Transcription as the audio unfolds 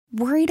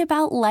Worried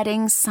about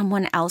letting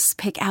someone else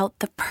pick out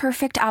the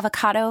perfect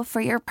avocado for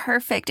your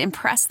perfect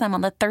impress them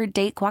on the third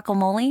date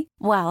guacamole?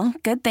 Well,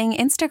 good thing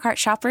Instacart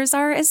shoppers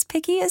are as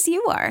picky as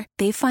you are.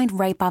 They find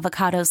ripe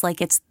avocados like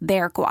it's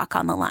their guac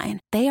on the line.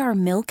 They are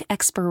milk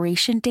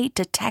expiration date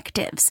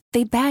detectives.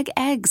 They bag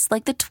eggs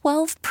like the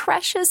 12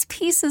 precious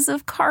pieces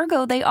of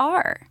cargo they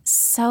are.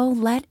 So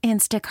let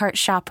Instacart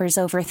shoppers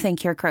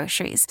overthink your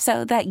groceries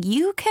so that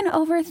you can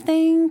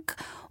overthink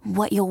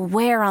what you'll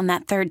wear on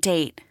that third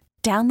date.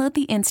 Download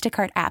the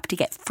Instacart app to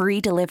get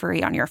free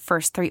delivery on your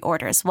first 3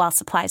 orders while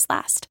supplies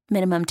last.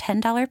 Minimum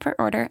 $10 per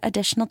order.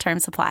 Additional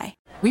terms apply.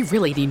 We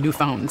really need new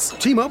phones.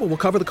 T-Mobile will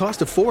cover the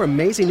cost of 4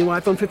 amazing new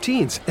iPhone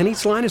 15s, and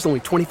each line is only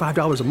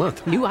 $25 a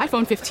month. New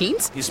iPhone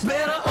 15s? It's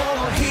better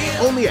over here.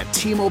 Only at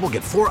T-Mobile,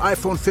 get 4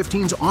 iPhone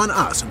 15s on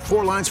us and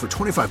 4 lines for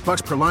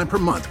 $25 per line per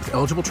month with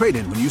eligible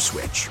trade-in when you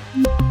switch.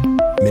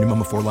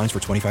 Minimum of 4 lines for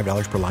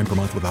 $25 per line per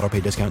month with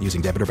autopay discount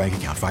using debit or bank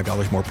account.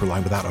 $5 more per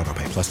line without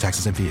autopay, plus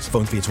taxes and fees.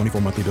 Phone fee at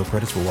 24 monthly bill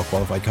credits for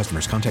well-qualified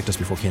customers. Contact us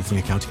before canceling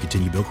account to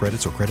continue bill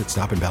credits or credit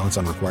stop and balance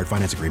on required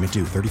finance agreement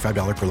due.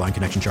 $35 per line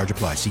connection charge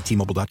applies. See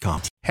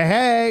T-Mobile.com.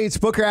 Hey, it's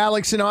Booker,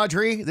 Alex, and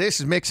Audrey.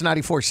 This is Mix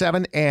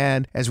 94.7,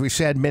 and as we've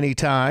said many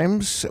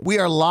times, we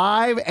are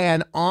live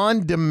and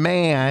on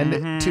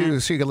demand, too,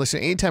 so you can listen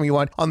anytime you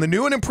want on the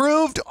new and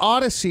improved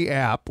Odyssey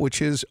app,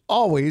 which is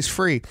always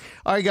free.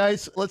 All right,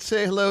 guys, let's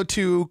say hello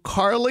to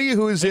Carly,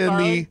 who is in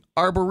the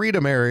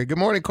Arboretum area. Good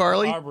morning,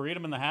 Carly.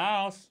 Arboretum in the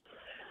house.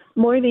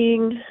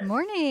 Morning.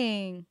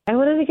 Morning. I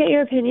wanted to get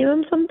your opinion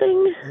on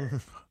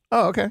something.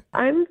 Oh, okay.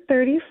 I'm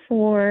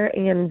 34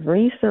 and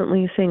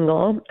recently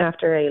single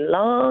after a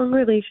long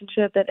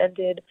relationship that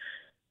ended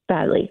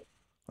badly.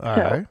 All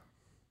right.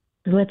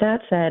 With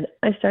that said,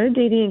 I started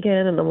dating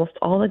again, and almost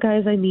all the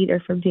guys I meet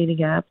are from dating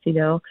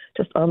apps,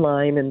 just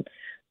online. And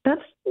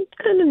that's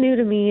kind of new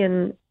to me.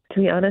 And to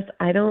be honest,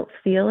 I don't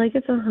feel like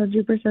it's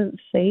 100%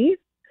 safe.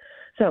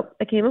 So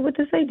I came up with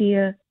this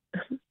idea.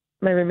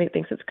 My roommate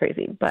thinks it's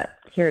crazy, but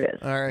here it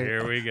is. All right.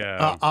 Here we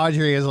go.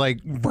 Audrey is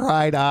like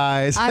bright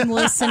eyes. I'm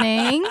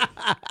listening.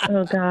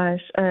 Oh,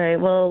 gosh. All right.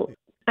 Well,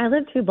 I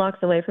live 2 blocks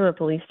away from a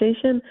police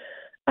station.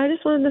 I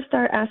just wanted to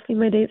start asking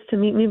my dates to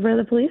meet me by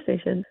the police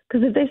station.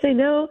 Because if they say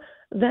no,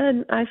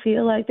 then I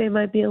feel like they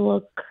might be a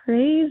little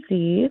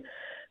crazy.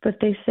 But if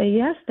they say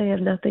yes, they have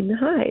nothing to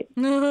hide.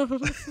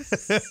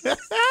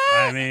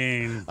 I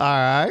mean, All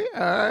right.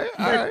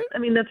 I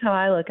mean, that's how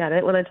I look at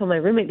it. When I told my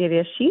roommate the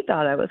idea, she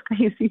thought I was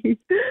crazy.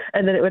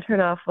 And then it would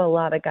turn off a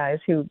lot of guys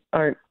who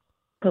aren't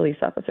police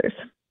officers.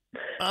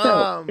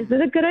 So is it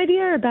a good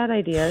idea or a bad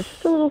idea? It's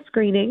just a little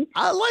screening.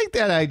 I like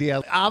that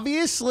idea.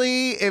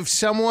 Obviously, if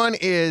someone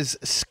is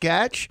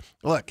sketch,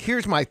 look,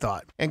 here's my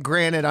thought. And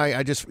granted,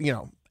 I just,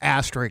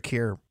 asterisk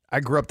here. I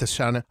grew up the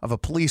son of a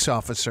police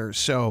officer,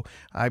 so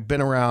I've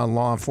been around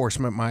law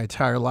enforcement my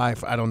entire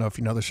life. I don't know if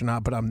you know this or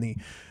not, but I'm the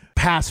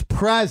past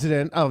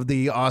president of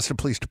the Austin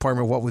Police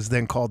Department, what was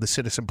then called the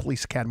Citizen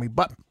Police Academy.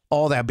 But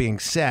all that being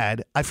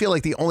said, I feel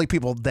like the only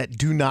people that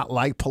do not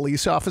like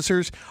police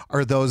officers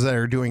are those that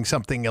are doing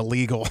something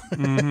illegal.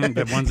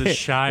 The ones that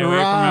shy away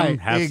from them,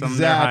 have some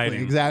they're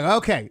hiding. Exactly.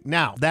 Okay,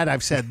 now that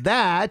I've said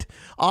that,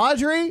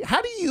 Audrey,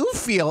 how do you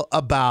feel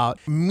about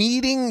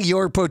meeting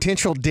your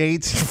potential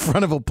dates in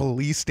front of a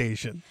police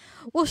station?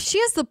 Well, she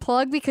has the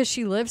plug because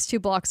she lives 2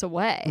 blocks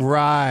away.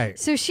 Right.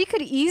 So she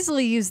could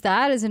easily use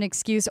that as an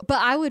excuse, but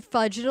I would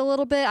fudge it a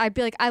little bit. I'd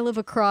be like, I live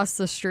across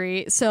the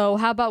street, so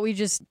how about we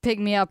just pick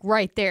me up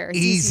right there? It's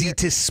easy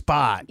to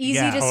spot.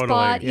 Easy to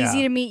spot,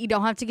 easy to meet. You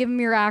don't have to give them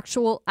your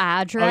actual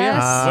address. Oh,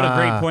 yeah. What a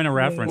great point of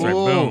reference. Right?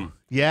 Boom.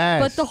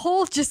 Yes. But the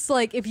whole just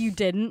like if you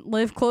didn't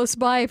live close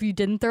by, if you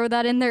didn't throw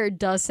that in there, it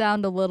does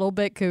sound a little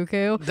bit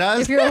cuckoo.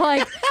 Does if you're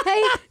like,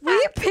 hey, will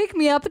you pick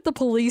me up at the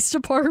police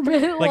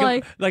department?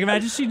 Like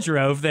imagine she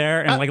drove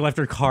there and left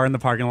her car in the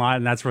parking lot,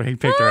 and that's where he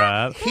picked her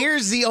up.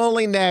 Here's the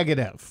only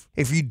negative.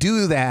 If you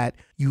do that,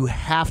 you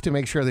have to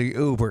make sure that you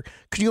Uber.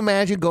 Could you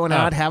imagine going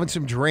out, having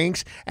some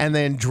drinks, and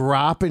then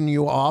dropping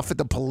you off at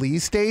the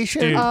police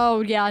station? Dude, oh,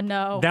 yeah,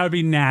 no. That would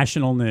be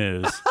national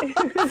news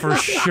for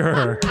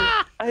sure.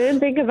 I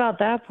didn't think about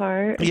that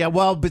part. Yeah,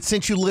 well, but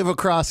since you live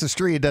across the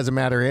street, it doesn't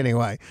matter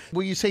anyway.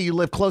 Will you say you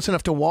live close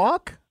enough to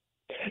walk?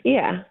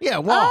 Yeah. Yeah,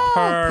 walk.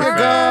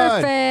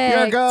 Perfect.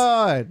 You're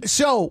good.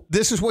 So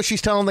this is what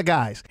she's telling the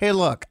guys. Hey,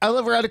 look, I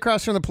live right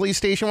across from the police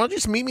station. Why don't you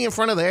just meet me in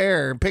front of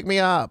there and pick me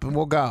up and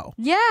we'll go?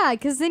 Yeah,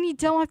 because then you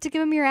don't have to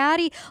give them your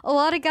Addy. A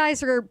lot of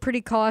guys are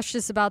pretty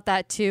cautious about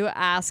that too,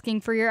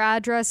 asking for your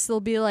address. They'll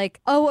be like,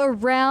 oh,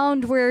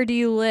 around where do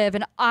you live?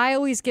 And I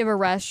always give a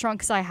restaurant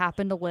because I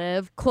happen to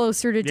live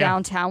closer to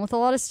downtown with a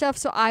lot of stuff.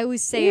 So I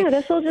always say, yeah,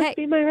 this will just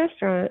be my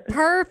restaurant.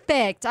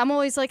 Perfect. I'm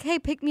always like, hey,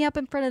 pick me up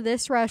in front of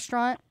this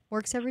restaurant.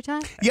 Works every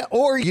time. Yeah,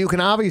 or you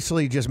can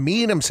obviously just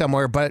meet them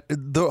somewhere, but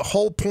the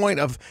whole point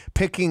of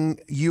picking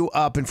you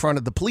up in front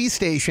of the police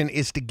station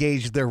is to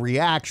gauge their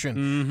reaction.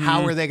 Mm-hmm.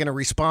 How are they going to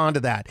respond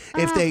to that?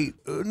 If they,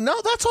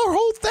 no, that's our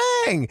whole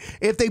thing.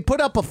 If they put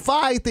up a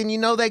fight, then you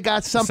know they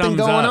got something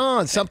going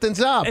on.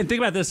 Something's up. And think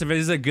about this. If it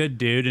is a good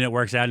dude and it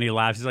works out and he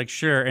laughs, he's like,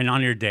 sure. And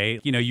on your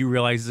date, you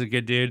realize he's a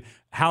good dude.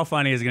 how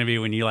funny is it going to be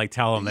when you like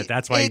tell him that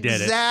that's why he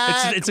did it?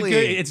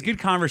 It's good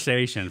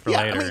conversation for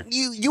later. I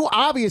mean, you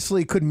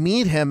obviously could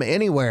meet him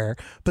anywhere,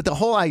 but the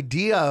whole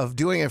idea of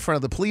doing it in front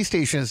of the police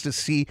station is to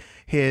see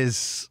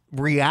his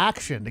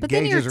reaction, to But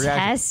gauge then you're his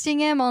reaction. testing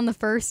him on the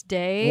first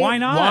date. Why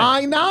not?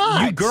 Why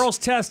not? You girls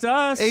test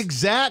us.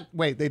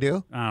 Wait, they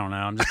do? I don't know.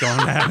 I'm just going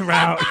that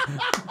route.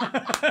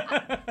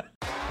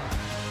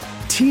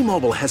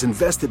 T-Mobile has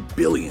invested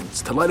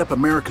billions to light up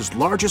America's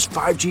largest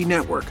 5G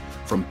network,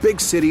 from big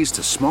cities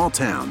to small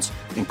towns,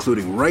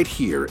 including right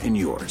here in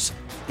yours.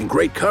 And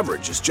great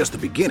coverage is just the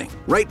beginning.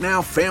 Right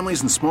now,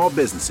 families and small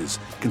businesses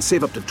can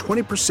save up to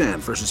 20%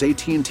 versus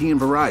AT&T and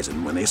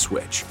Verizon when they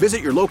switch.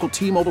 Visit your local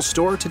T-Mobile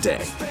store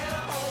today.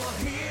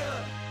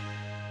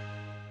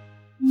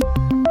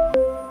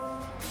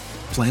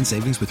 Plan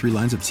savings with 3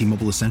 lines of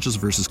T-Mobile Essentials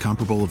versus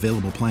comparable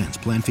available plans.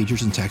 Plan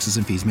features and taxes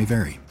and fees may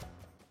vary.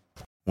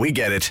 We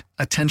get it.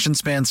 Attention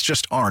spans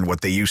just aren't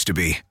what they used to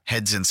be.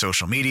 Heads in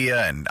social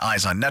media and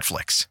eyes on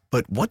Netflix.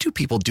 But what do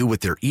people do with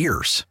their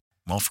ears?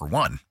 Well, for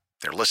one,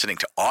 they're listening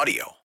to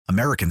audio.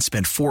 Americans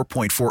spend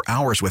 4.4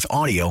 hours with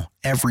audio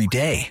every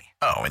day.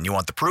 Oh, and you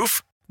want the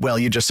proof? Well,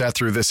 you just sat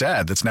through this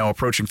ad that's now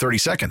approaching 30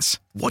 seconds.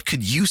 What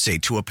could you say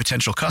to a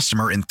potential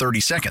customer in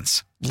 30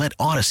 seconds? Let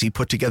Odyssey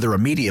put together a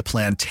media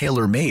plan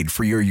tailor-made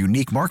for your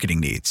unique marketing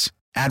needs.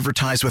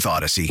 Advertise with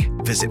Odyssey.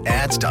 Visit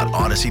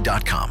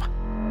ads.odyssey.com.